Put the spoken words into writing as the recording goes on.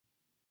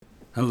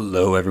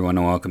Hello, everyone,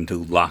 and welcome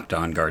to Locked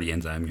On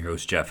Guardians. I'm your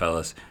host, Jeff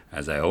Ellis,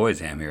 as I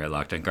always am here at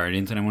Locked On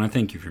Guardians, and I want to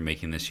thank you for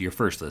making this your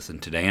first listen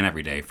today and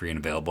every day, free and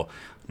available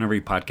on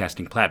every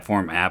podcasting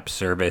platform, app,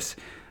 service.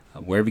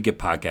 Wherever you get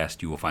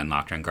podcasts, you will find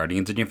Locked On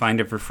Guardians, and you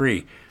find it for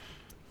free.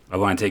 I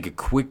want to take a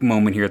quick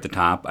moment here at the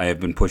top. I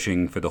have been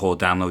pushing for the whole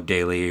download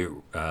daily,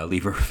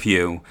 leave a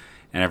review,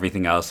 and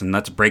everything else, and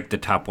let's break the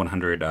top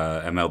 100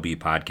 MLB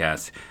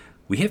podcasts.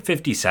 We hit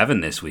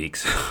 57 this week,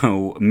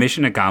 so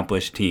mission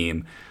accomplished,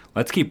 team.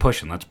 Let's keep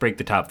pushing. Let's break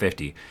the top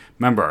 50.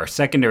 Remember, our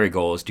secondary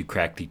goal is to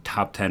crack the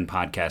top 10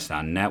 podcasts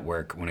on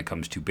network when it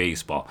comes to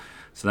baseball.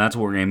 So that's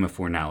what we're aiming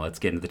for now. Let's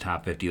get into the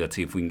top 50. Let's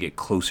see if we can get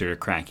closer to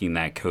cracking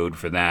that code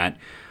for that.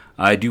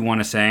 I do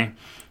want to say,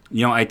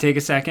 I take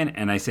a second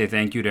and I say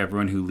thank you to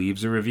everyone who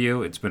leaves a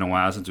review. It's been a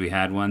while since we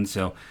had one.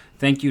 So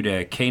thank you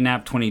to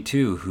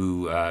KNAP22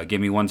 who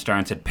gave me 1 star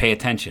and said, pay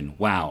attention.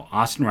 Wow,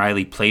 Austin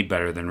Riley played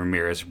better than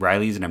Ramirez.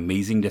 Riley's an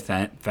amazing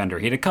defender.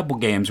 He had a couple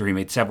games where he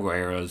made several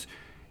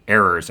errors,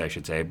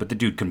 but the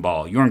dude can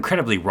ball. You're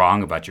incredibly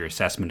wrong about your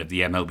assessment of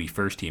the MLB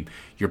first team.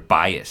 You're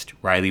biased.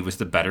 Riley was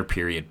the better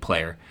period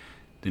player.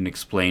 Didn't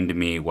explain to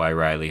me why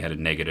Riley had a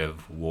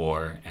negative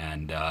WAR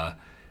and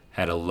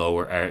had a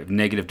lower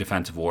negative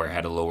defensive WAR,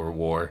 had a lower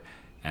WAR.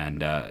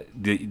 And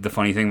the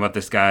funny thing about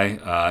this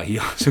guy, he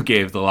also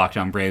gave the Locked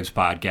On Braves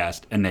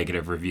podcast a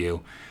negative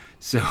review.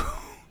 So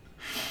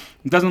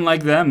doesn't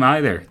like them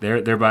either.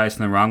 They're biased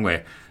in the wrong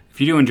way. If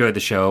you do enjoy the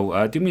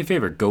show, do me a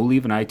favor. Go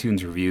leave an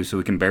iTunes review so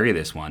we can bury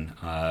this one.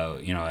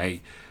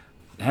 I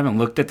haven't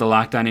looked at the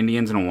Locked On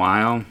Indians in a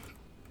while,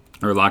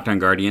 or Locked On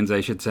Guardians,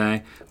 I should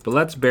say. But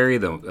let's bury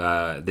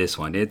this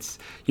one. It's,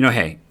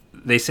 hey,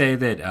 they say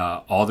that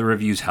all the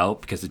reviews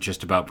help because it's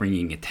just about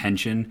bringing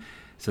attention.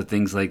 So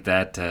things like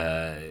that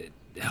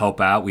help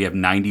out. We have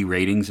 90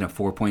 ratings and a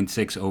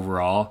 4.6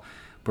 overall.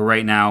 But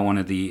right now, one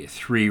of the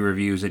 3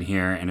 reviews in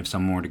here, and if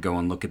someone were to go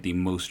and look at the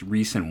most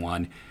recent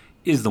one,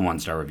 is the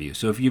 1-star review.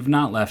 So if you've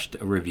not left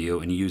a review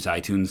and you use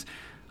iTunes,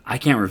 I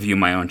can't review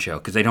my own show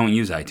because I don't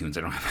use iTunes.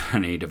 I don't have it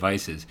on any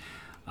devices.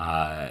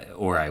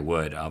 Or I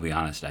would. I'll be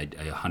honest. I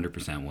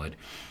 100% would.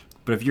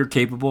 But if you're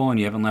capable and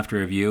you haven't left a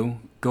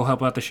review, go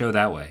help out the show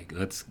that way.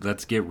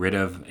 Let's get rid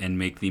of and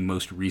make the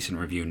most recent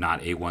review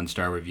not a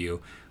 1-star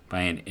review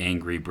by an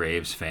angry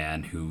Braves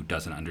fan who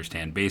doesn't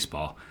understand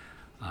baseball.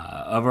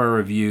 Of our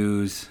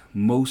reviews,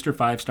 most are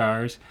 5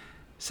 stars.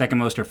 Second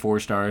most are 4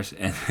 stars,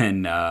 and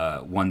then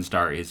 1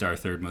 star is our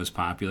third most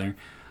popular.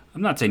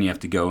 I'm not saying you have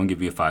to go and give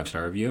me a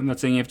 5-star review. I'm not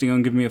saying you have to go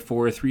and give me a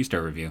 4 or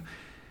 3-star review.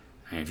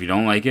 And if you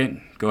don't like it,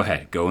 go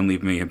ahead. Go and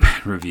leave me a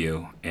bad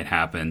review. It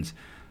happens.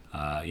 The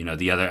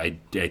only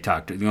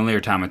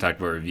other time I talked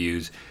about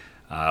reviews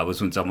was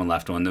when someone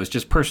left one that was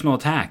just personal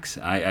attacks.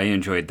 I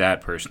enjoyed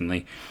that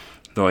personally,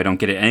 though I don't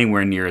get it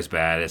anywhere near as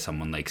bad as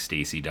someone like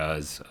Stacy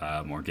does,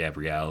 or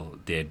Gabrielle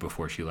did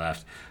before she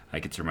left. I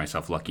consider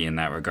myself lucky in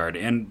that regard.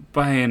 And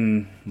by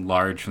and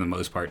large, for the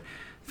most part,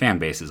 fan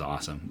base is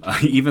awesome.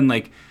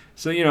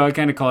 I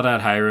kind of called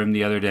out Hiram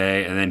the other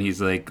day, and then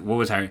he's like, what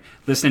was Hiram?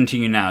 Listening to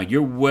you now,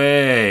 you're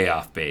way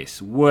off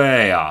base.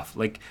 Way off.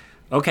 Like,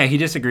 okay, he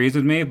disagrees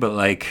with me,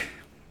 but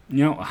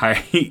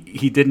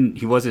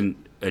he wasn't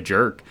a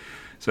jerk.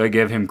 So I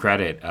give him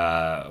credit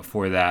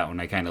for that when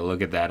I kind of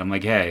look at that. I'm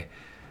like, hey,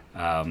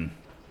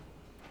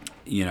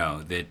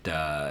 even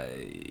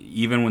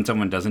when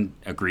someone doesn't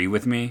agree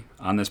with me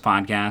on this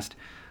podcast,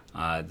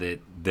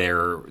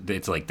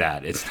 it's like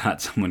that. It's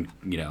not someone,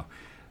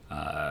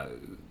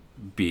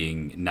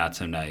 being not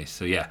so nice.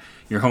 So yeah,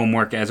 your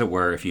homework, as it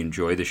were, if you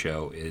enjoy the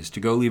show, is to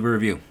go leave a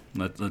review.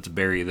 Let's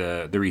bury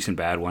the recent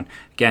bad one.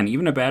 Again,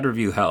 even a bad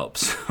review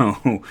helps.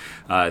 So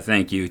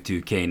thank you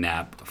to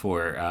KNAP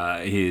for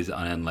his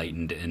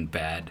unenlightened and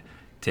bad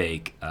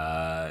take.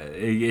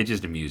 It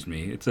just amused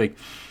me. It's like,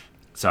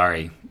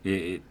 sorry,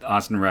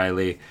 Austin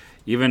Riley.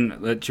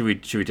 Should we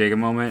take a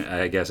moment?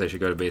 I guess I should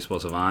go to Baseball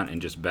Savant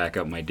and just back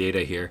up my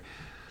data here.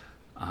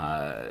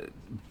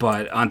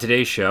 But on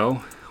today's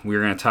show,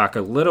 we're going to talk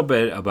a little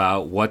bit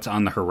about what's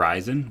on the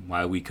horizon,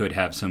 why we could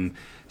have some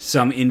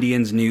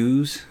Indians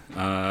news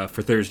for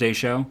Thursday's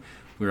show.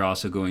 We're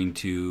also going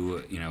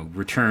to,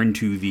 return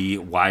to the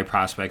why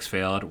prospects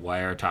failed,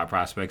 why our top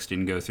prospects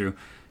didn't go through.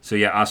 So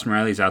yeah, Austin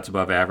Riley's outs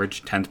above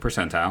average, 10th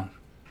percentile.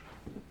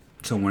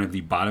 So one of the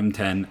bottom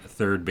 10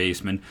 third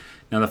basemen.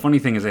 Now, the funny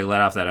thing is I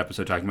let off that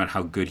episode talking about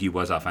how good he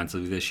was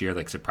offensively this year,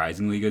 like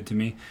surprisingly good to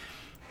me.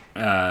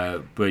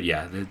 But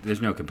yeah,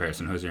 there's no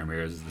comparison. Jose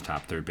Ramirez is the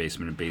top third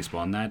baseman in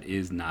baseball, and that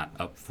is not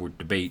up for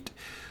debate.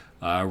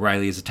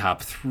 Riley is a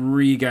top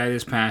 3 guy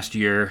this past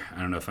year.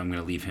 I don't know if I'm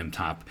going to leave him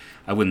top.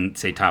 I wouldn't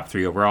say top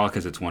 3 overall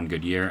because it's one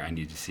good year. I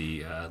need to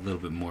see a little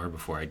bit more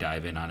before I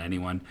dive in on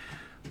anyone.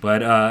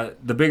 But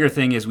the bigger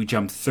thing is we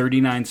jumped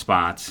 39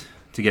 spots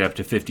to get up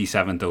to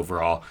 57th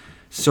overall.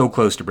 So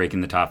close to breaking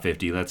the top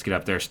 50. Let's get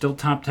up there. Still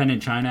top 10 in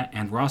China,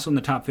 and we're also in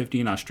the top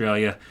 50 in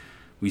Australia.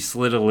 We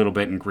slid a little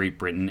bit in Great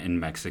Britain and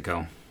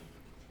Mexico.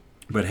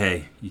 But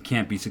hey, you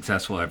can't be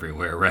successful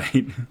everywhere,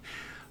 right?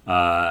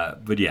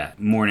 But yeah,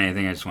 more than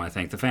anything, I just want to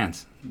thank the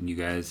fans. You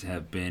guys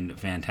have been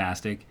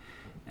fantastic.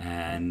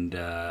 And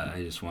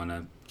I just want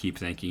to keep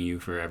thanking you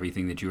for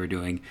everything that you are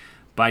doing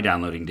by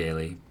downloading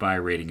daily, by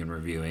rating and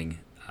reviewing,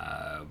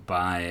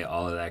 by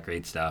all of that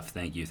great stuff.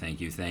 Thank you, thank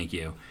you, thank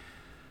you.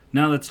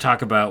 Now let's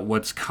talk about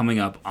what's coming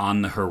up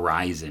on the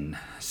horizon.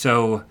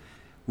 So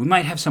we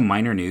might have some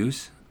minor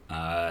news.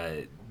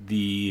 Pun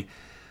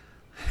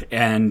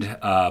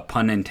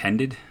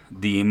intended,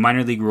 the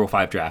minor league Rule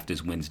 5 draft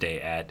is Wednesday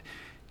at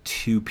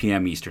 2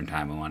 p.m. Eastern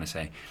time, I want to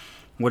say.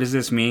 What does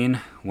this mean?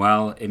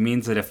 Well, it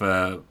means that if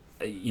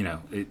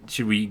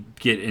should we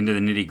get into the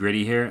nitty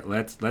gritty here?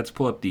 Let's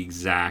pull up the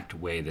exact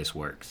way this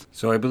works.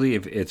 So I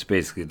believe it's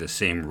basically the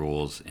same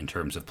rules in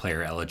terms of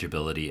player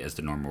eligibility as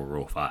the normal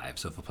Rule 5.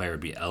 So if a player would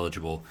be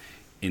eligible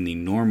in the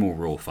normal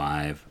Rule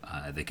 5,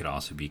 they could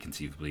also be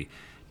conceivably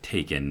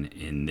taken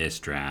in this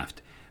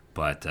draft,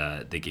 but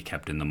they get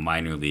kept in the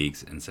minor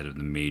leagues instead of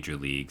the major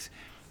leagues.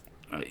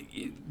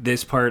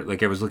 This part,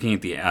 like I was looking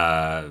at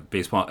the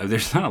baseball,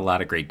 there's not a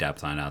lot of great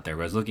depth on out there,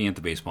 but I was looking at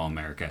the Baseball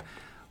America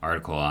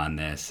article on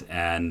this,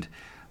 and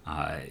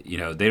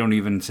they don't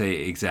even say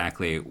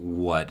exactly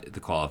what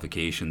the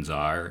qualifications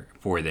are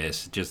for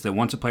this. Just that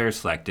once a player is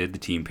selected, the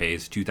team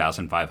pays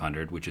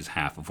 $2,500, which is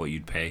half of what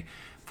you'd pay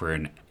for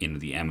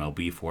the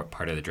MLB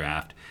part of the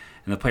draft,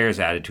 and the player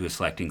is added to a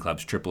selecting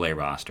club's AAA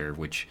roster.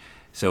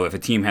 So if a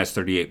team has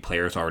 38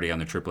 players already on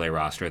the AAA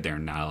roster, they're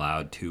not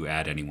allowed to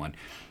add anyone.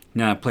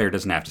 Now, a player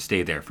doesn't have to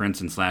stay there. For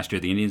instance, last year,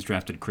 the Indians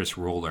drafted Chris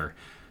Roller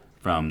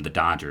from the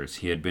Dodgers.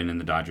 He had been in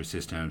the Dodgers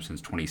system since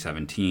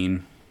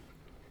 2017,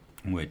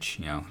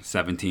 which,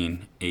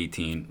 17,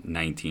 18,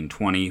 19,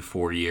 20,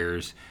 4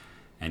 years,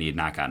 and he had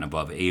not gotten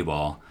above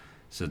A-ball.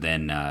 So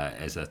then,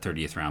 as a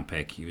 30th round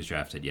pick, he was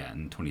drafted,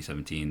 in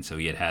 2017. So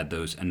he had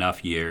those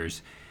enough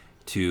years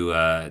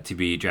to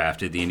be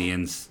drafted. The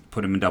Indians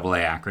put him in AA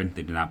Akron.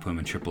 They did not put him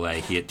in AAA.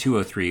 He hit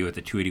 203 with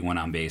a 281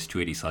 on base,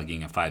 280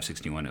 slugging, a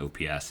 561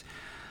 OPS.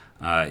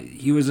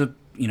 He was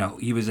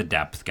a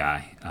depth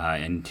guy,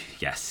 and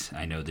yes,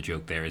 I know the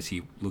joke there is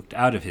he looked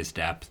out of his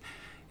depth.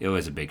 It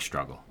was a big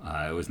struggle.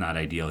 It was not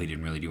ideal. He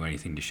didn't really do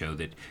anything to show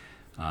that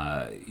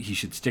he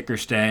should stick or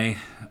stay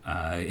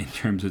in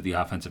terms of the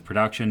offensive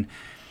production.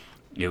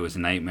 It was a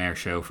nightmare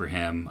show for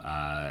him,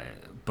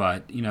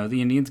 but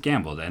the Indians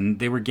gambled, and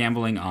they were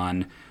gambling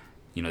on,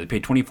 they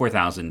paid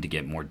 $24,000 to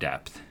get more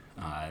depth.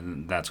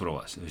 And that's what it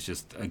was. It was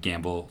just a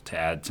gamble to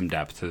add some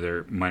depth to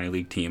their minor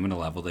league team at a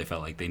level they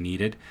felt like they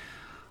needed.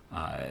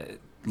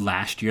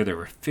 Last year, there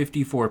were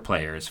 54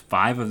 players.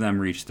 5 of them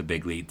reached the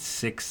big league.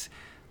 6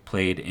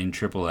 played in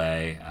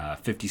AAA.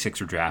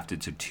 56 were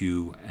drafted, so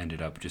 2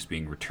 ended up just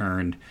being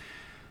returned.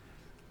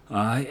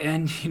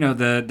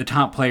 The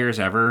top players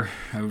ever,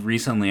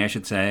 recently I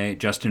should say,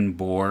 Justin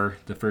Bour,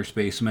 the first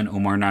baseman,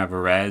 Omar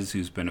Narvaez,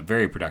 who's been a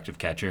very productive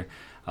catcher,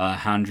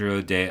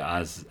 Alejandro de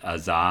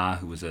Aza,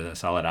 who was a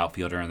solid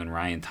outfielder, and then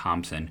Ryan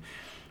Thompson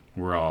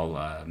were all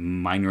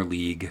minor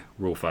league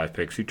Rule 5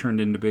 picks who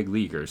turned into big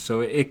leaguers. So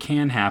it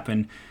can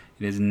happen.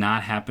 It has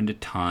not happened a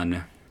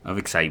ton of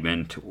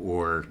excitement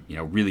or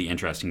really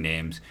interesting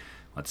names.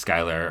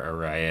 Skylar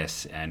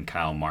Arias and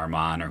Kyle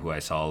Marmon, or who I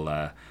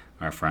saw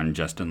our friend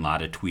Justin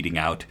Latta tweeting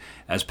out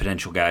as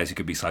potential guys who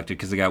could be selected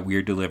because they got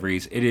weird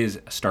deliveries. It is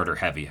starter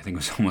heavy. I think it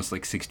was almost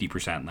like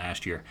 60%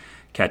 last year.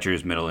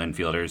 Catchers, middle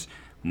infielders,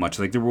 much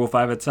like the Rule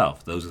 5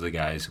 itself. Those are the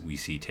guys we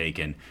see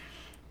taken.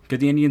 Could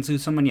the Indians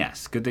lose someone?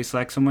 Yes. Could they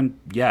select someone?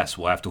 Yes.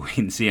 We'll have to wait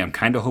and see. I'm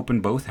kind of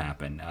hoping both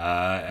happen.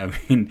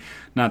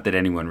 Not that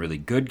anyone really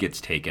good gets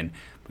taken,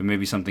 but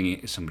maybe somebody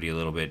a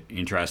little bit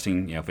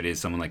interesting. If it is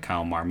someone like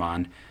Kyle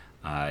Marmon,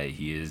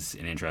 he is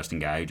an interesting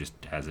guy who just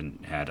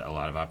hasn't had a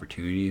lot of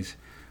opportunities.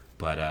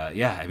 But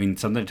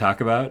something to talk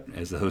about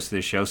as the host of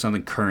this show,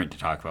 something current to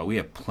talk about. We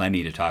have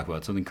plenty to talk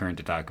about. Something current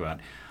to talk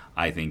about,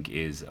 I think,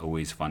 is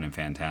always fun and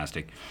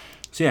fantastic.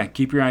 So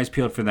keep your eyes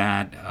peeled for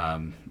that.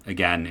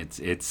 Again,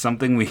 it's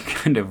something we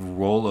kind of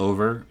roll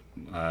over,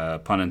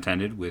 pun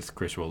intended, with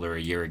Chris Roller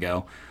a year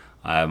ago.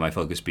 My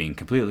focus being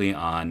completely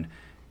on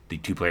the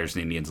 2 players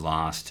the Indians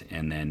lost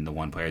and then the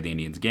 1 player the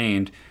Indians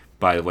gained.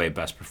 By the way,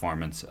 best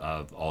performance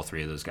of all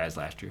 3 of those guys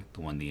last year,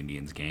 the one the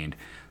Indians gained.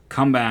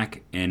 Come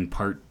back in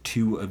part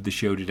 2 of the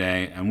show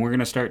today, and we're going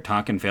to start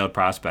talking failed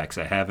prospects.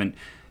 I haven't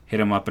hit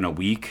them up in a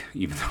week,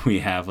 even though we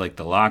have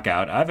the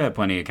lockout. I've had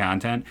plenty of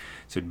content,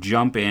 so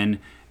jump in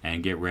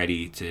and get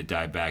ready to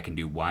dive back and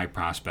do why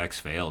prospects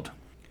failed.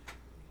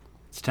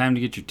 It's time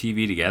to get your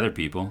TV together,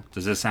 people.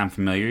 Does this sound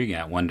familiar? You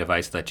got one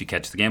device that lets you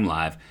catch the game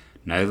live.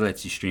 Another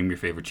lets you stream your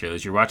favorite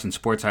shows. You're watching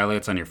sports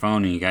highlights on your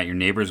phone, and you got your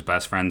neighbor's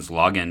best friends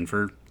log in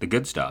for the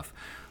good stuff.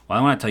 Well,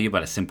 I want to tell you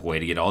about a simple way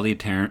to get all the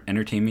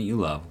entertainment you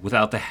love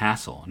without the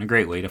hassle, and a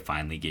great way to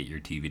finally get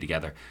your TV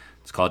together.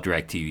 It's called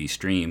DirecTV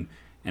Stream,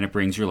 and it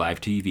brings your live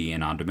TV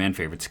and on-demand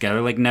favorites together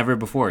like never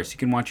before, so you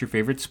can watch your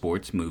favorite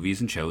sports,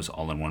 movies, and shows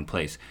all in one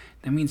place.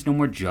 That means no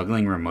more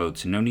juggling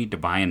remotes and no need to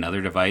buy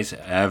another device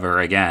ever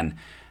again.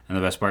 And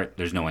the best part,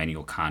 there's no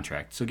annual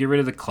contract. So get rid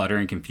of the clutter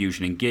and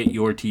confusion and get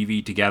your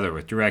TV together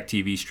with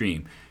DirecTV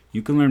Stream.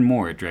 You can learn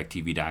more at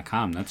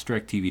DirecTV.com. That's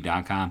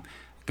DirecTV.com.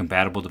 A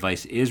compatible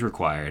device is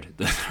required.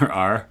 There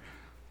are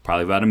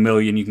Probably about 1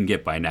 million you can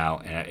get by now,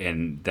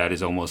 and that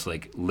is almost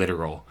like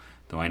literal,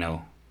 though I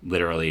know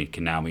literally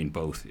can now mean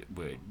both,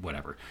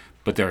 whatever.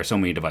 But there are so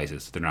many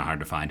devices, they're not hard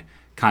to find.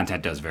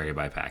 Content does vary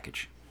by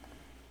package.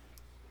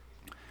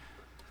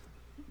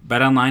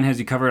 BetOnline has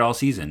you covered all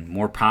season.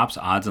 More props,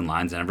 odds, and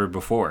lines than ever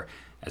before.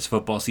 As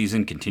football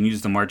season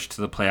continues the march to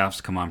the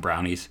playoffs, come on,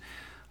 Brownies.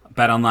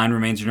 BetOnline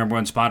remains your number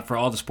one spot for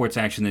all the sports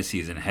action this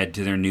season. Head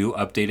to their new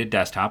updated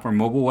desktop or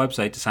mobile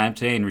website to sign up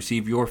today and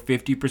receive your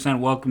 50%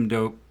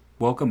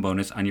 welcome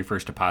bonus on your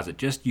first deposit.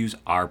 Just use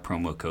our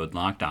promo code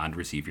LOCKEDON to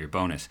receive your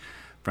bonus.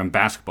 From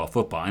basketball,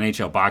 football,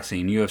 NHL,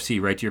 boxing, and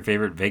UFC, right to your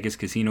favorite Vegas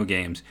casino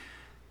games.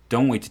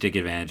 Don't wait to take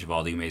advantage of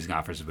all the amazing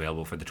offers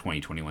available for the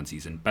 2021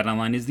 season.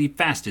 BetOnline is the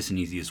fastest and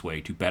easiest way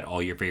to bet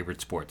all your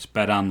favorite sports.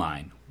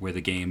 BetOnline, where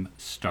the game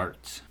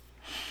starts.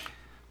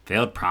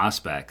 Failed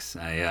prospects.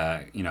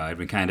 I've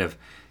been kind of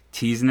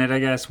teasing it, I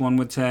guess one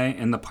would say,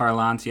 in the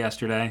parlance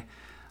yesterday.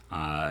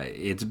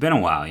 It's been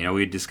a while.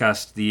 We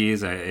discussed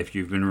these. If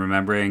you've been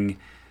remembering,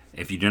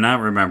 if you do not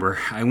remember,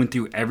 I went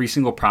through every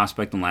single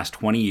prospect in the last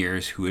 20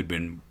 years who had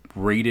been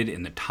rated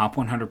in the top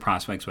 100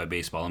 prospects by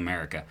Baseball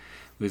America.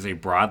 It was a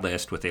broad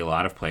list with a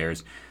lot of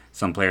players.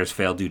 Some players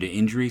failed due to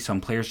injury.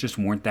 Some players just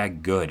weren't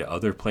that good.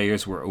 Other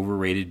players were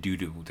overrated due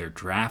to their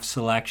draft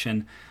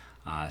selection.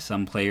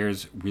 Some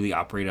players really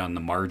operated on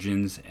the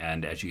margins,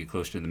 and as you get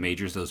closer to the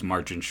majors, those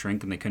margins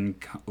shrink and they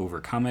couldn't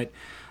overcome it.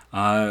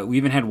 We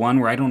even had one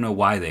where I don't know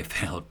why they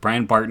failed.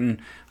 Brian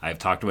Barton, I've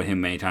talked about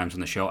him many times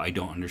on the show. I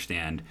don't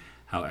understand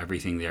how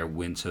everything there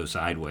went so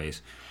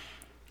sideways.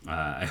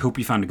 I hope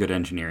he found a good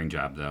engineering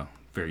job, though.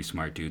 Very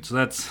smart dude. So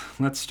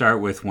let's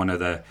start with one of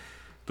the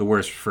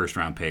worst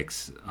first-round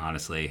picks,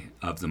 honestly,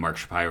 of the Mark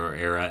Shapiro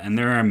era, and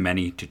there are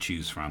many to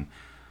choose from.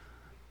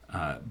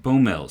 Bo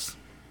Mills.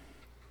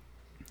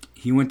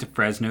 He went to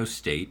Fresno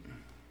State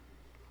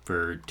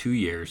for 2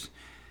 years,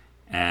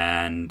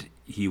 and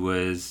he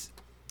was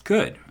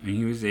good.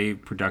 He was a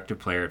productive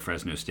player at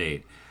Fresno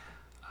State.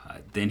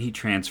 Then he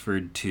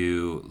transferred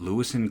to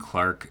Lewis and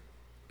Clark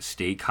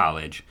State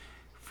College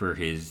for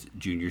his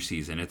junior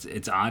season.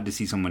 It's odd to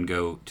see someone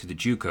go to the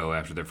JUCO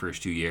after their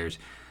first 2 years.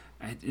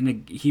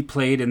 And he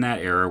played in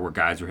that era where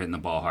guys were hitting the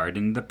ball hard,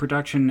 and the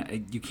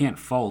production, you can't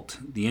fault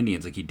the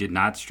Indians. He did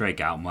not strike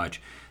out much.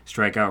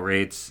 Strikeout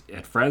rates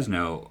at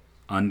Fresno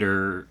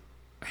under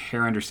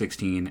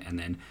 16 and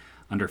then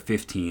under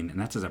 15, and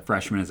that's as a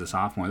freshman, as a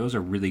sophomore. Those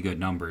are really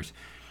good numbers.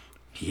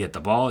 He hit the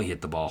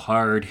ball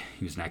hard.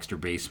 He was an extra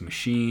base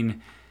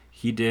machine.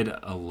 He did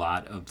a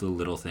lot of the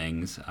little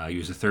things. He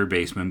was a third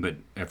baseman, but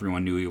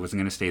everyone knew he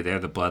wasn't going to stay there.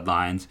 The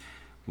bloodlines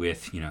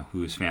with,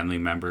 whose family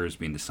members,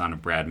 being the son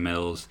of Brad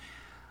Mills.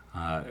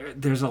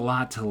 There's a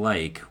lot to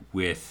like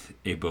with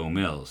a Bo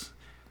Mills.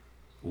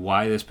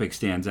 Why this pick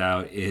stands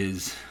out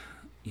is,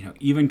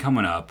 even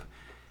coming up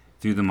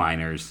through the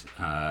minors,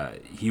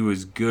 he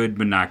was good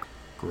but not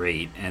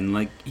great.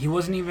 And, he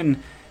wasn't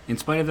even, in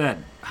spite of that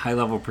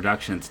high-level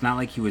production, it's not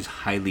like he was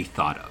highly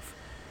thought of.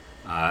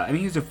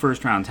 He was a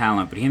first-round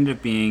talent, but he ended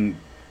up being,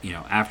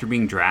 after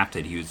being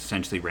drafted, he was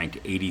essentially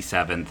ranked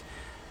 87th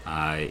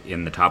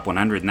in the top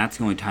 100, and that's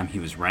the only time he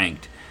was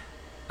ranked.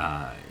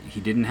 He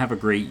didn't have a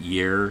great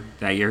year.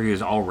 That year he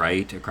was all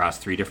right across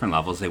 3 different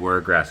levels. They were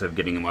aggressive,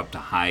 getting him up to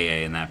high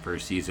A in that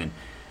first season.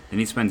 Then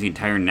he spends the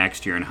entire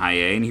next year in high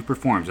A, and he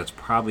performs. That's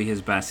probably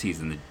his best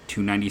season. The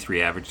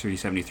 .293 average,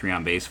 373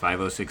 on base,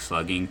 .506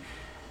 slugging,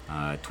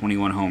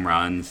 21 home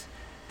runs.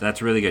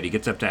 That's really good. He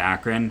gets up to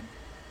Akron,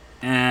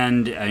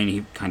 and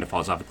he kind of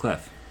falls off a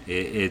cliff.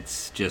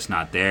 It's just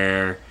not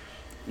there.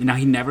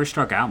 He never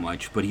struck out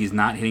much, but he's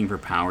not hitting for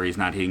power. He's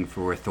not hitting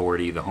for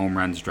authority. The home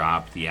runs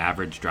drop. The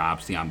average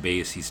drops. The on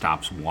base, he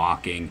stops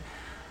walking.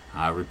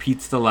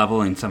 Repeats the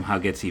level and somehow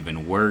gets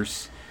even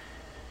worse.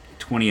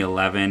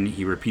 2011,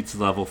 he repeats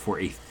the level for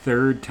a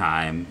third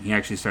time. He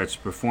actually starts to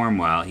perform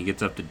well. He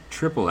gets up to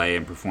AAA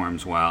and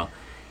performs well.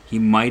 He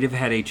might have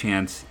had a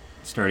chance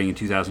starting in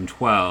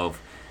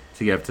 2012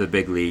 to get up to the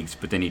big leagues,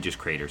 but then he just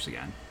craters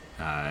again.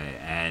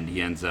 And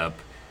he ends up,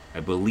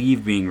 I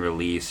believe, being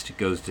released,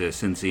 goes to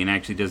Cincy, and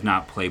actually does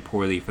not play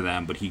poorly for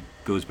them, but he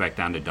goes back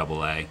down to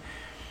AA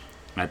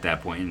at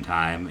that point in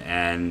time.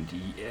 And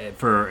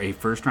for a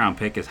first-round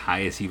pick as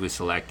high as he was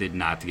selected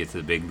not to get to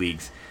the big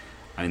leagues,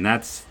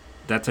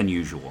 that's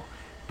unusual.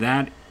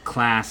 That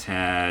class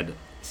had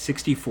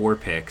 64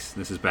 picks.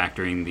 This is back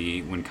during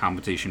when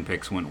compensation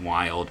picks went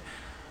wild.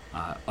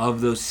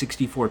 Of those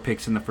 64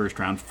 picks in the first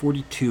round,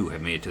 42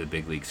 have made it to the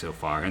big league so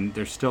far, and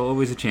there's still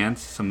always a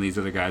chance some of these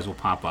other guys will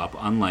pop up.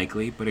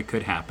 Unlikely, but it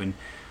could happen.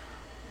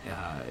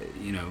 Matt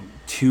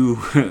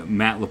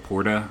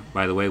Laporta,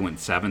 by the way, went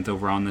 7th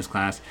overall in this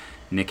class.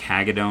 Nick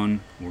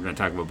Hagedorn, we're going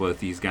to talk about both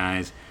these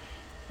guys.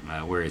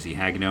 Where is he?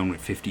 Hagedorn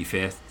went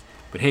 55th.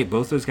 But hey,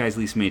 both those guys at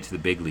least made it to the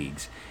big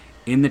leagues.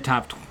 In the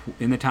top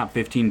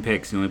 15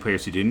 picks, the only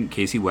players who didn't,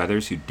 Casey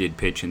Weathers, who did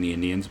pitch in the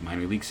Indians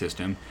minor league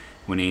system,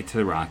 went 8th to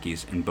the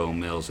Rockies, and Bo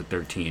Mills at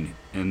 13.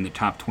 In the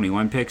top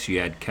 21 picks, you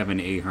had Kevin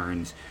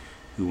Ahearns,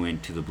 who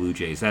went to the Blue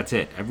Jays. That's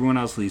it. Everyone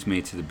else at least made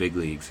it to the big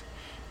leagues.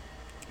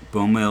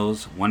 Bo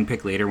Mills, one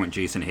pick later went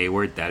Jason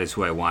Hayward. That is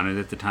who I wanted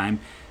at the time.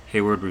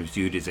 Hayward was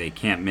viewed as a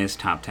can't-miss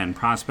top 10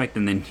 prospect,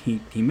 and then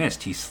he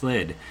missed. He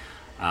slid.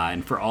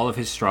 And for all of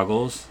his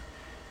struggles,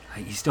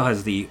 he still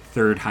has the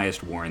third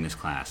highest WAR in this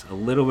class. A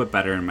little bit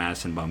better than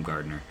Madison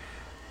Bumgarner.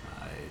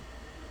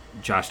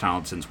 Josh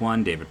Donaldson's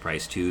 1, David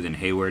Price 2, then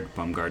Hayward,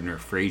 Bumgarner,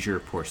 Frazier,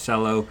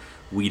 Porcello,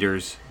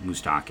 Wieters,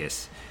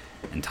 Moustakas,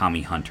 and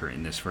Tommy Hunter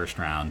in this first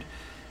round.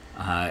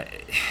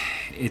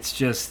 It's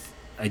just,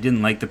 I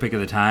didn't like the pick of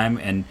the time,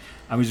 and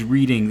I was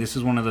reading, this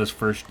was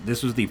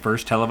the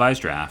first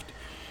televised draft.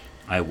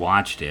 I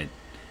watched it.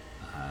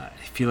 I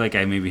feel like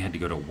I maybe had to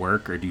go to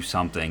work or do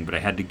something, but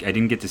I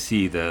didn't get to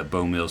see the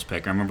Bo Mills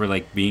pick. I remember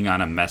like being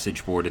on a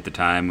message board at the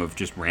time of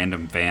just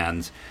random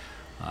fans,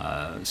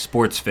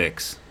 Sports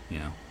Fix,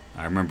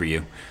 I remember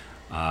you,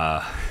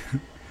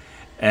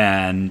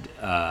 and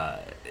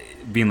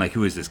being like,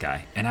 who is this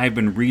guy? And I've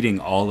been reading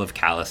all of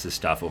Callis'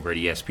 stuff over at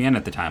ESPN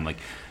at the time. Like,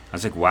 I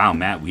was like, wow,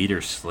 Matt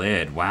Wieters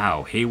slid.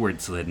 Wow, Hayward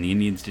slid, and the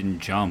Indians didn't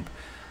jump.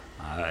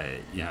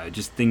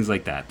 Just things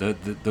like that.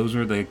 Those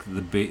were like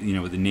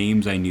the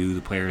names I knew,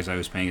 the players I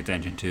was paying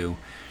attention to.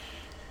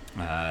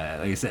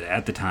 Like I said,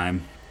 at the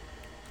time,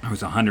 I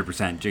was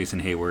 100%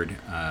 Jason Hayward.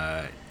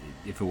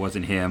 If it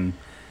wasn't him,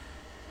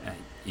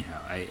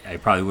 I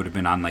probably would have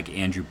been on like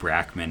Andrew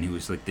Brackman, who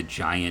was like the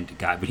giant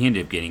guy, but he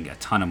ended up getting a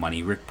ton of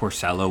money. Rick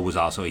Porcello was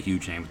also a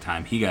huge name at the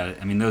time.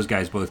 Those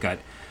guys both got,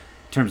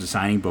 in terms of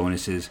signing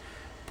bonuses,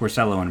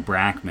 Porcello and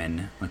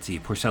Brackman. Let's see,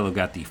 Porcello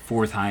got the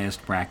 4th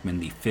highest, Brackman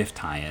the 5th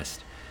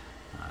highest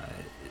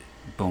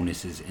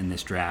bonuses in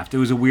this draft. It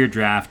was a weird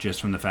draft just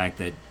from the fact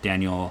that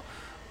Daniel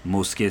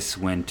Moskis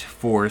went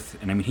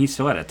 4th, and he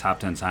still had a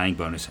top 10 signing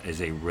bonus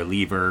as a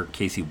reliever.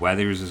 Casey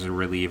Weathers is a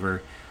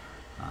reliever.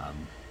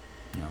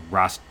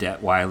 Ross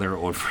Detweiler,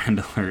 old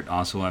friend alert,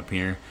 also up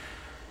here.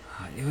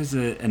 It was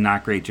a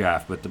not great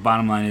draft, but the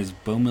bottom line is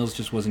Bo Mills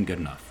just wasn't good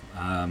enough.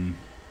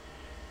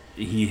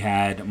 He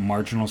had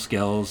marginal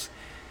skills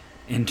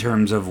in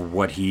terms of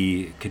what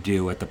he could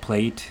do at the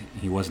plate.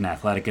 He wasn't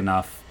athletic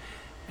enough,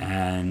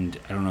 and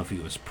I don't know if he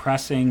was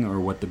pressing or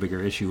what the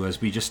bigger issue was,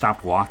 but he just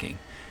stopped walking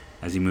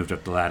as he moved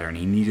up the ladder, and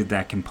he needed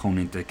that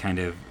component to kind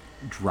of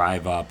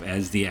drive up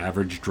as the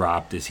average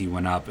dropped as he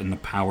went up and the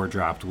power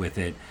dropped with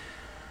it.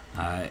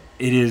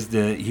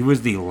 He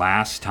was the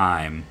last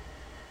time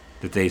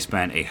that they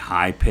spent a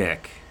high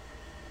pick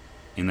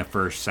in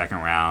the second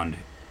round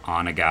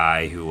on a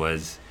guy who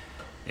was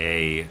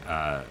a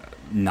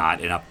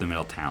not an up the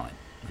middle talent.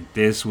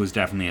 This was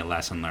definitely a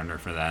lesson learner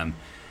for them.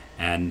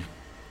 And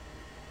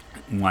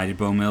why did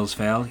Bo Mills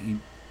fail?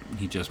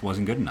 He just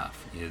wasn't good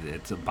enough.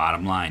 It's a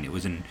bottom line. It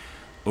was an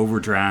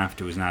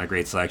overdraft. It was not a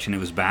great selection. It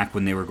was back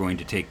when they were going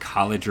to take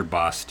college or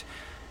bust,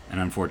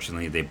 and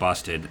unfortunately they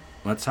busted.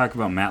 Let's talk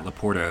about Matt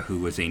Laporta, who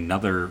was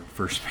another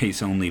first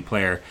base only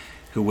player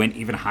who went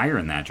even higher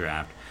in that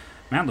draft.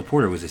 Matt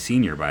Laporta was a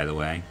senior, by the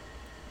way.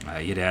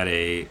 He had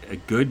a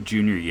good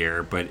junior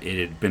year, but it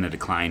had been a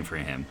decline for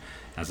him.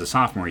 As a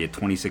sophomore, he had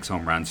 26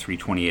 home runs,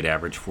 328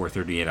 average,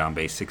 438 on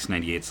base,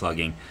 698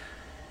 slugging,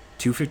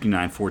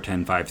 259,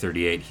 410,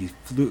 538.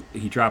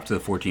 He dropped to the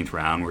 14th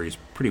round, where he's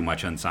pretty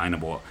much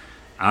unsignable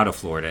out of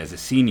Florida. As a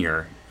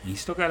senior, he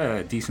still got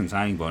a decent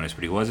signing bonus,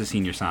 but he was a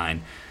senior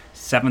sign.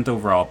 7th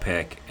overall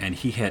pick, and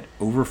he hit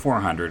over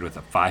 400 with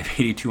a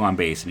 582 on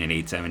base and an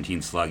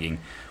 817 slugging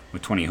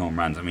with 20 home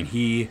runs.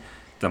 He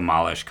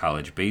demolished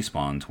college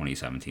baseball in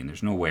 2017.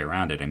 There's no way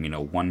around it. A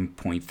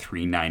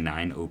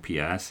 1.399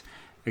 OPS.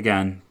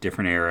 Again,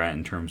 different era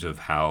in terms of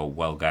how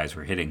well guys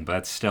were hitting, but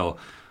that's still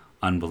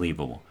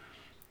unbelievable.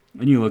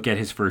 When you look at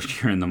his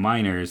first year in the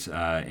minors,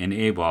 in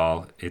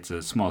A-ball, it's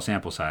a small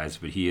sample size,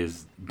 but he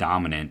is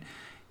dominant.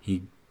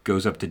 He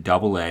goes up to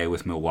Double-A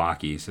with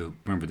Milwaukee. So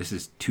remember, this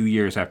is 2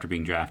 years after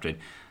being drafted.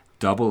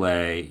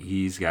 Double-A,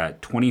 he's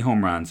got 20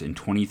 home runs and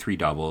 23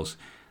 doubles,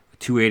 a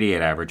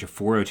 288 average, a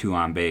 402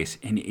 on base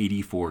in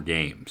 84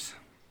 games.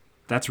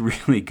 That's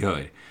really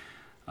good.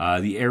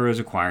 The Arrows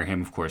acquire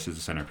him, of course, as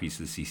the centerpiece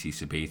of the CC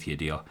Sabathia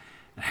deal.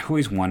 And I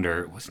always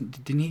wonder,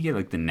 didn't he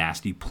get the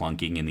nasty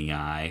plunking in the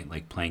eye,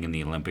 playing in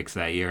the Olympics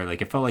that year?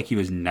 It felt like he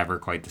was never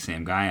quite the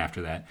same guy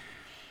after that.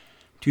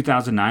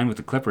 2009 with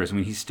the Clippers,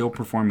 he's still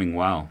performing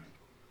well.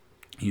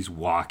 He's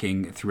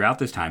walking, throughout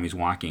this time, he's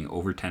walking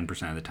over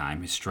 10% of the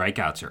time. His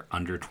strikeouts are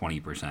under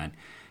 20%.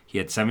 He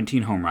had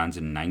 17 home runs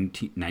in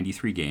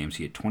 93 games.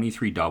 He had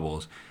 23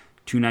 doubles,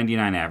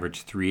 299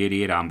 average,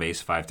 388 on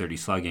base, 530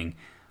 slugging.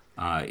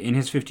 In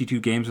his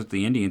 52 games with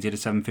the Indians, he had a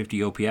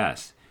 750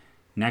 OPS.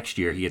 Next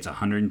year, he gets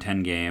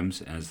 110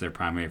 games as their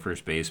primary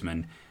first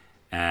baseman,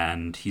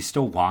 and he's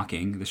still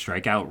walking. The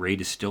strikeout rate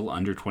is still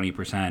under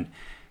 20%.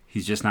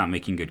 He's just not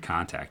making good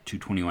contact.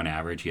 221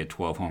 average. He had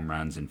 12 home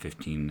runs and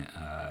 15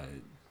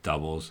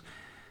 doubles.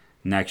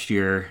 Next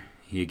year,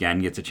 he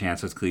again gets a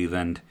chance with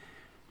Cleveland,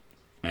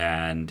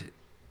 and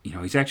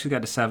he's actually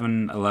got a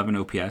 711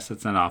 OPS.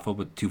 That's not awful,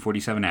 but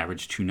 247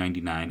 average,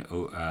 299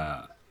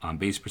 on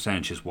base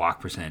percentage. His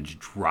walk percentage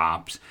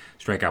drops.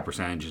 Strikeout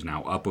percentage is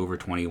now up over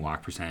 20.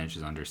 Walk percentage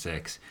is under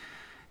 6.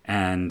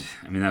 And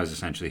that was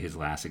essentially his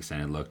last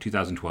extended look.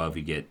 2012,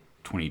 you get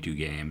 22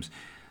 games.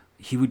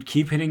 He would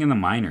keep hitting in the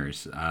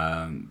minors,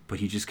 but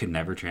he just could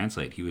never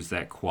translate. He was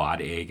that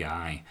quad A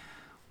guy.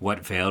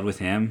 What failed with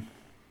him?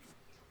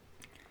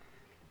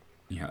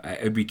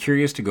 I'd be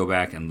curious to go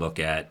back and look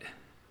at,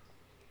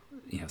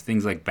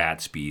 things like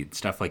bat speed,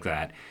 stuff like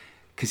that,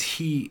 because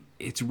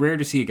it's rare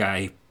to see a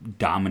guy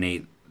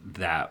dominate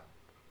that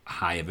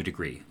high of a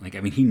degree.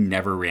 He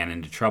never ran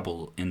into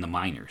trouble in the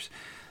minors,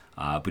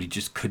 but he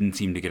just couldn't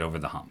seem to get over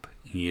the hump.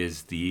 He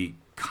is the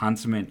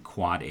consummate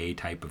quad A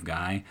type of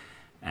guy.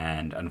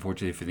 And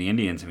unfortunately for the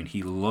Indians,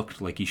 he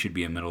looked like he should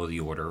be a middle of the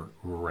order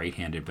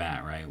right-handed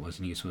bat, right?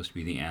 Wasn't he supposed to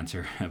be the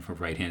answer of a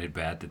right-handed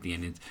bat that the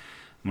Indians?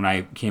 When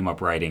I came up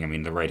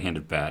writing, the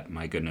right-handed bat,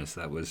 my goodness,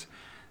 that was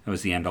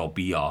the end-all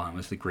be-all. It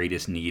was the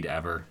greatest need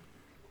ever.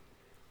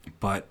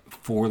 But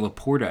for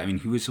Laporta,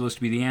 he was supposed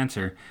to be the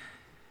answer,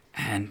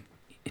 and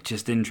it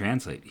just didn't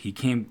translate. He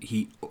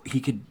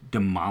could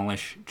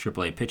demolish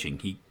AAA pitching.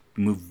 He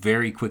moved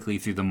very quickly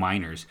through the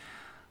minors.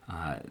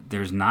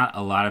 There's not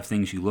a lot of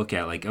things you look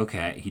at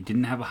he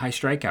didn't have a high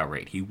strikeout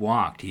rate. He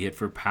walked. He hit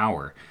for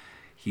power.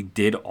 He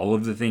did all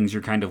of the things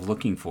you're kind of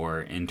looking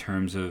for in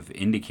terms of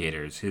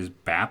indicators. His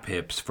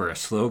BAPIPs for a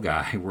slow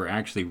guy were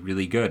actually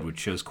really good, which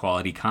shows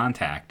quality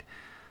contact.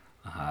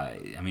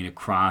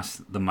 Across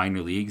the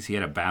minor leagues, he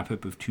had a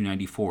BAPIP of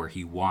 294.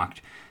 He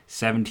walked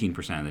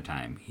 17% of the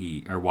time.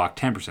 Walked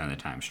 10% of the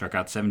time. Struck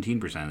out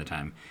 17% of the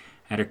time.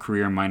 Had a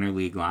career minor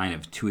league line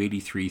of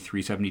 283,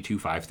 372,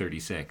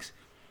 536.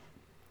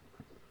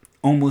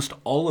 Almost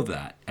all of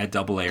that at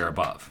AA or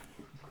above.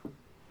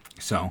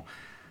 So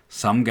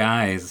some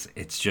guys,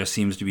 it just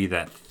seems to be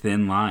that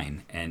thin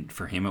line, and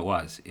for him it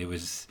was.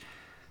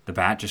 The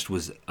bat just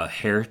was a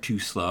hair too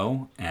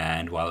slow,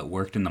 and while it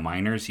worked in the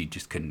minors, he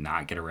just could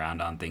not get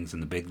around on things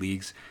in the big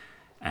leagues,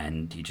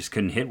 and he just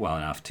couldn't hit well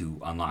enough to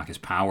unlock his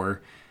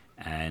power.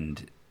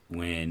 And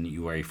when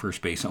you are a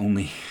first base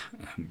only,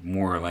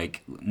 more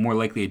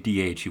likely a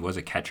DH, he was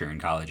a catcher in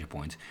college at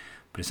points,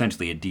 but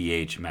essentially a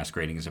DH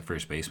masquerading as a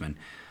first baseman,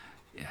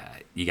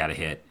 you got to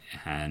hit.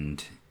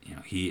 And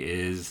he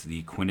is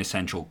the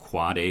quintessential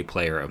quad A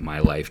player of my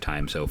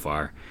lifetime so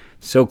far.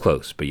 So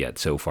close, but yet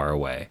so far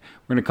away.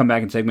 We're going to come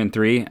back in segment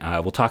 3.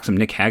 We'll talk some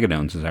Nick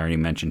Hagedorn, since I already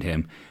mentioned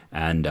him,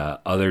 and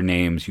other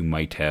names you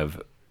might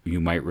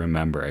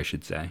remember, I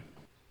should say.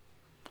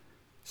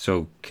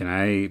 So can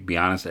I be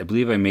honest? I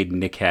believe I made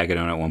Nick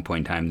Hagedorn at one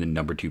point in time the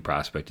number 2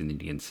 prospect in the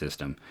Indian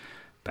system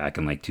back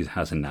in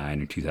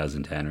 2009 or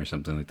 2010 or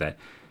something like that.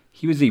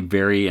 He was a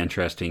very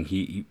interesting,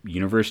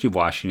 University of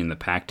Washington, the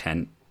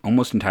Pac-10,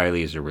 almost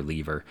entirely as a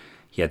reliever.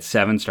 He had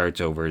 7 starts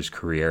over his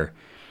career.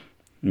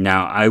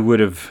 Now,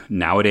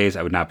 nowadays,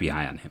 I would not be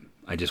high on him.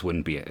 I just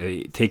wouldn't be.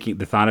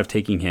 The thought of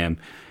taking him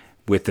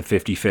with the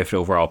 55th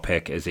overall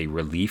pick as a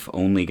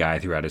relief-only guy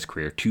throughout his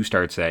career, 2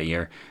 starts that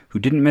year, who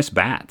didn't miss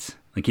bats.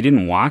 He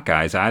didn't walk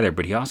guys either,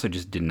 but he also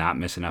just did not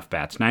miss enough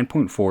bats.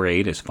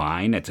 9.48 is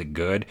fine.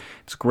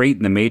 It's great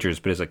in the majors,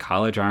 but as a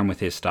college arm with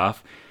his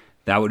stuff,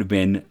 that would have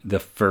been the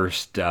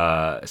first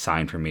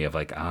sign for me of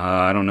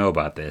I don't know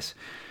about this.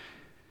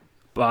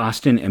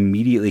 Boston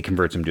immediately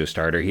converts him to a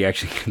starter. He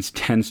actually gets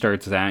 10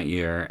 starts that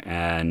year,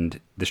 and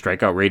the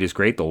strikeout rate is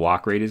great. The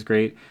walk rate is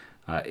great.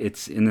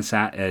 It's in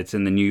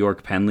the New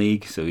York Penn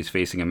League, so he's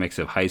facing a mix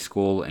of high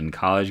school and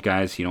college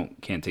guys.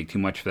 Can't take too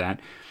much for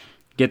that.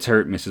 Gets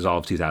hurt, misses all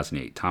of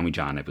 2008. Tommy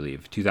John, I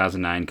believe.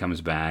 2009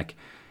 comes back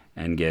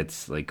and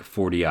gets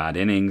 40-odd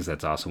innings.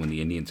 That's also when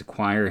the Indians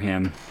acquire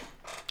him.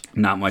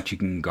 Not much you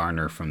can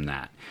garner from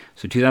that.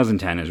 So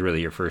 2010 is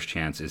really your first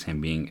chance, is him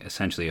being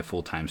essentially a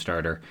full-time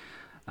starter.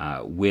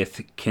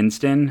 With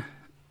Kinston,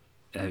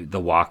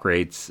 the walk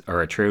rates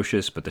are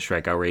atrocious, but the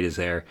strikeout rate is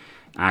there.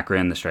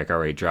 Akron, the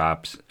strikeout rate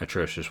drops,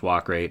 atrocious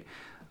walk rate.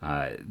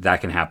 That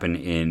can happen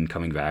in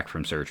coming back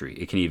from surgery.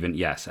 It can even,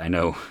 yes, I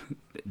know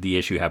the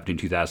issue happened in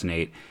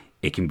 2008.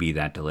 It can be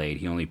that delayed.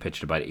 He only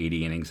pitched about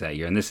 80 innings that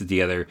year. And this is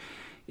the other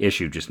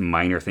issue, just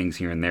minor things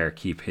here and there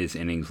keep his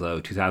innings low.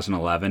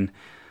 2011,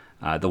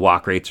 the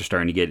walk rates are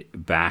starting to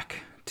get back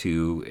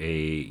to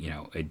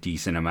a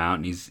decent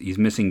amount. And he's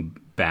missing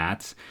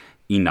bats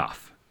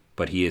enough,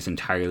 but he is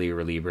entirely a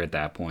reliever at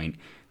that point.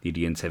 The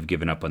Indians have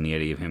given up on the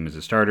idea of him as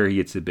a starter. He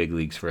gets the big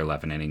leagues for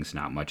 11 innings,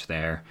 not much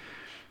there.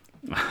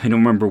 I don't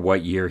remember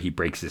what year he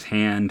breaks his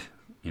hand,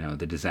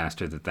 the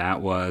disaster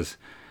that was.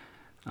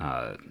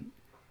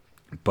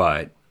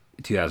 But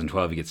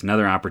 2012, he gets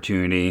another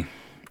opportunity,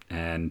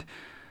 and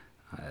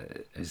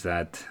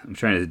I'm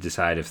trying to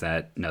decide if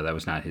that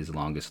was not his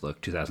longest look.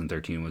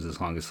 2013 was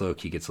his longest look.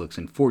 He gets looks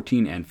in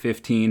 14 and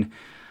 15.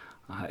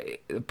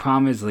 The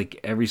problem is,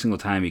 every single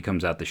time he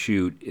comes out the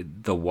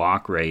chute, the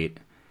walk rate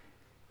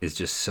is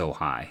just so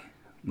high.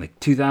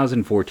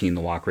 2014,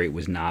 the walk rate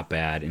was not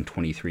bad in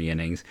 23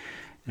 innings,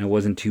 and it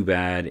wasn't too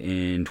bad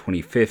in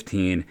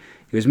 2015.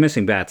 He was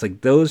missing bats.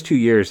 Those 2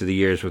 years are the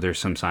years where there's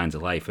some signs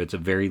of life. It's a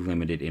very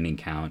limited inning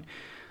count.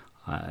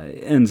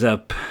 Ends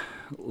up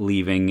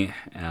leaving.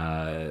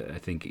 I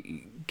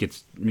think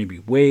gets maybe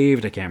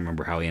waived. I can't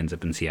remember how he ends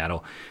up in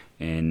Seattle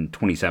in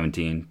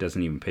 2017.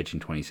 Doesn't even pitch in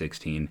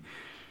 2016.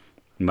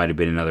 Might have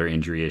been another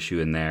injury issue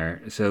in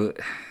there. So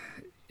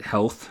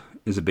health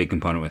is a big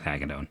component with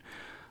Hagedorn.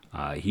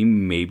 He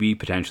maybe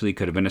potentially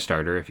could have been a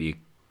starter if he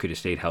could have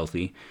stayed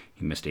healthy.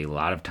 He missed a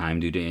lot of time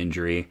due to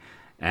injury.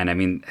 And I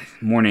mean,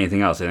 more than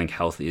anything else, I think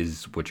health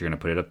is what you're going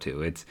to put it up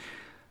to. It's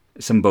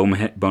some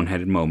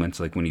boneheaded moments,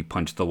 like when he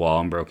punched the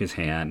wall and broke his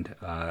hand.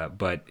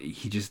 But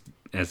he just,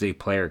 as a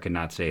player, could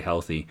not stay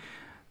healthy.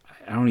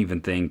 I don't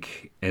even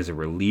think as a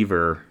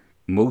reliever,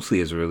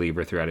 mostly as a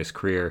reliever throughout his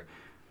career,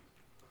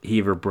 he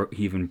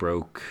even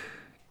broke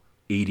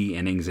 80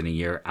 innings in a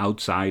year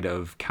outside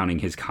of counting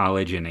his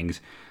college innings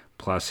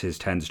plus his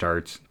 10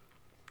 starts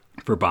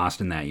for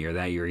Boston that year.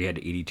 That year he had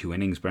 82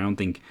 innings, but I don't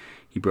think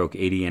he broke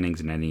 80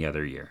 innings in any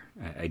other year.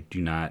 I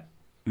do not.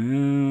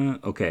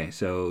 Okay,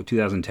 so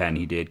 2010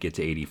 he did get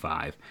to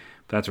 85.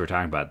 But that's what we're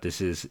talking about.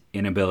 This is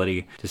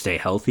inability to stay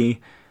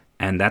healthy,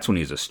 and that's when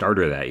he was a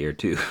starter that year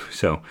too.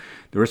 So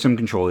there were some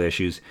control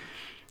issues.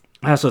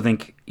 I also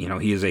think,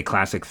 he is a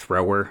classic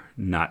thrower,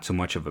 not so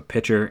much of a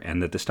pitcher,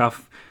 and that the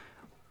stuff,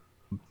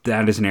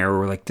 that is an area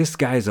where, like, this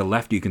guy's a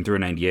lefty who can throw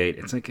 98.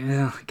 It's like,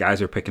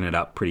 guys are picking it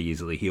up pretty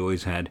easily. He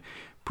always had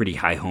pretty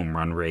high home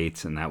run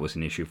rates, and that was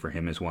an issue for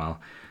him as well.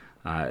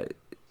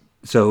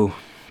 So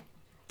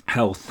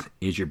health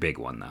is your big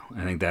one, though.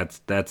 I think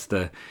that's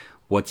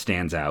what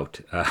stands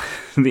out.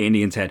 The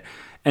Indians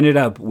ended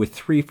up with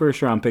 3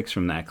 first-round picks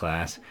from that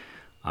class.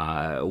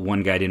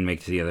 One guy didn't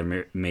make it to the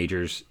other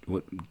majors.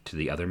 To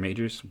the other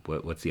majors?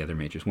 What's the other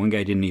majors? One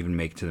guy didn't even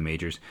make it to the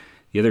majors.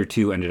 The other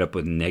 2 ended up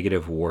with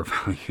negative WAR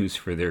values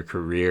for their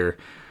career.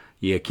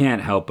 You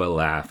can't help but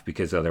laugh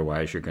because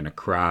otherwise you're going to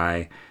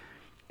cry.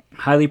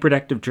 Highly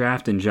productive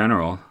draft in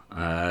general.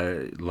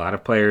 A lot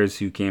of players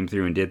who came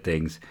through and did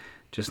things.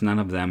 Just none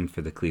of them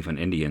for the Cleveland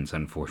Indians,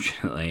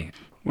 unfortunately.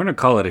 We're going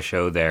to call it a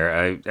show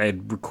there. I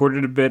had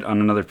recorded a bit on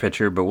another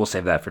pitcher, but we'll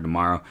save that for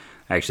tomorrow.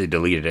 I actually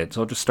deleted it,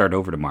 so I'll just start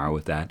over tomorrow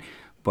with that.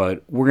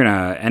 But we're going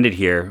to end it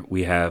here.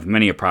 We have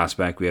many a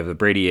prospect. We have the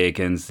Brady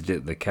Aikens,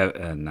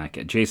 Jason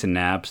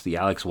Knapps, the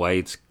Alex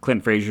Whites,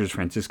 Clint Frazier's,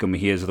 Francisco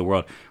Mejias of the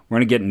world. We're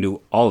going to get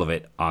into all of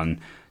it on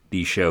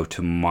the show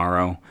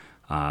tomorrow.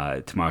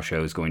 Tomorrow's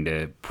show is going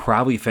to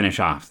probably finish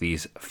off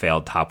these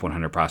failed top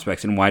 100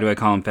 prospects. And why do I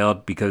call them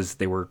failed? Because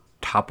they were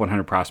top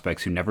 100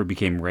 prospects who never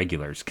became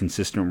regulars,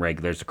 consistent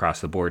regulars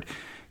across the board.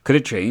 Could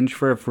it change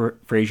for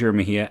Frazier or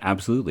Mejia?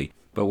 Absolutely.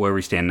 But where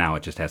we stand now,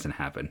 it just hasn't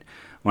happened.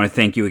 I want to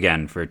thank you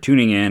again for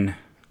tuning in,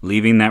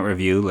 leaving that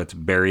review. Let's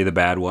bury the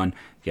bad one.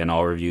 Again,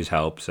 all reviews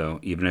help, so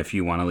even if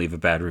you want to leave a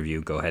bad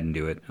review, go ahead and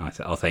do it.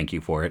 I'll thank you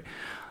for it.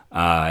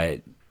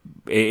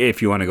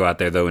 If you want to go out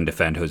there, though, and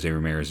defend Jose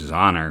Ramirez's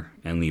honor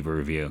and leave a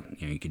review,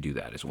 you could do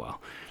that as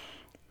well.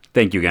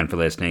 Thank you again for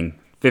listening.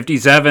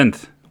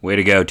 57th. Way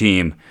to go,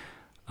 team.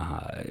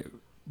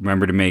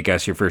 Remember to make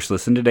us your first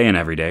listen today and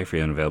every day.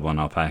 Free and available on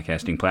all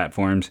podcasting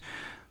platforms.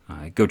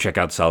 Go check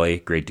out Sully,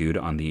 great dude,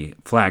 on the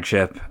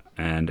flagship.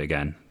 And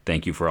again,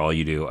 thank you for all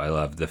you do. I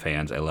love the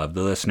fans. I love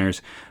the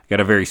listeners. I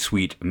got a very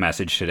sweet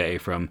message today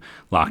from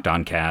Locked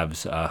On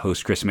Cavs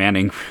host Chris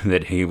Manning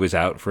that he was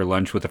out for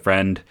lunch with a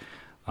friend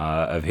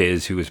of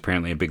his who was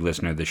apparently a big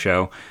listener of the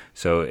show.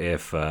 So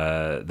if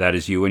that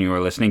is you and you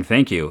are listening,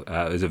 thank you.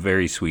 It was a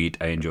very sweet.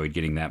 I enjoyed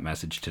getting that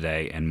message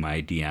today in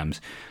my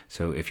DMs.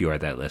 So if you are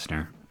that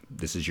listener,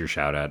 this is your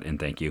shout out and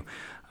thank you.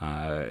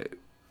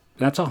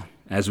 That's all.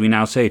 As we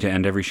now say to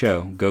end every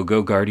show, go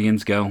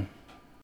Guardians, go.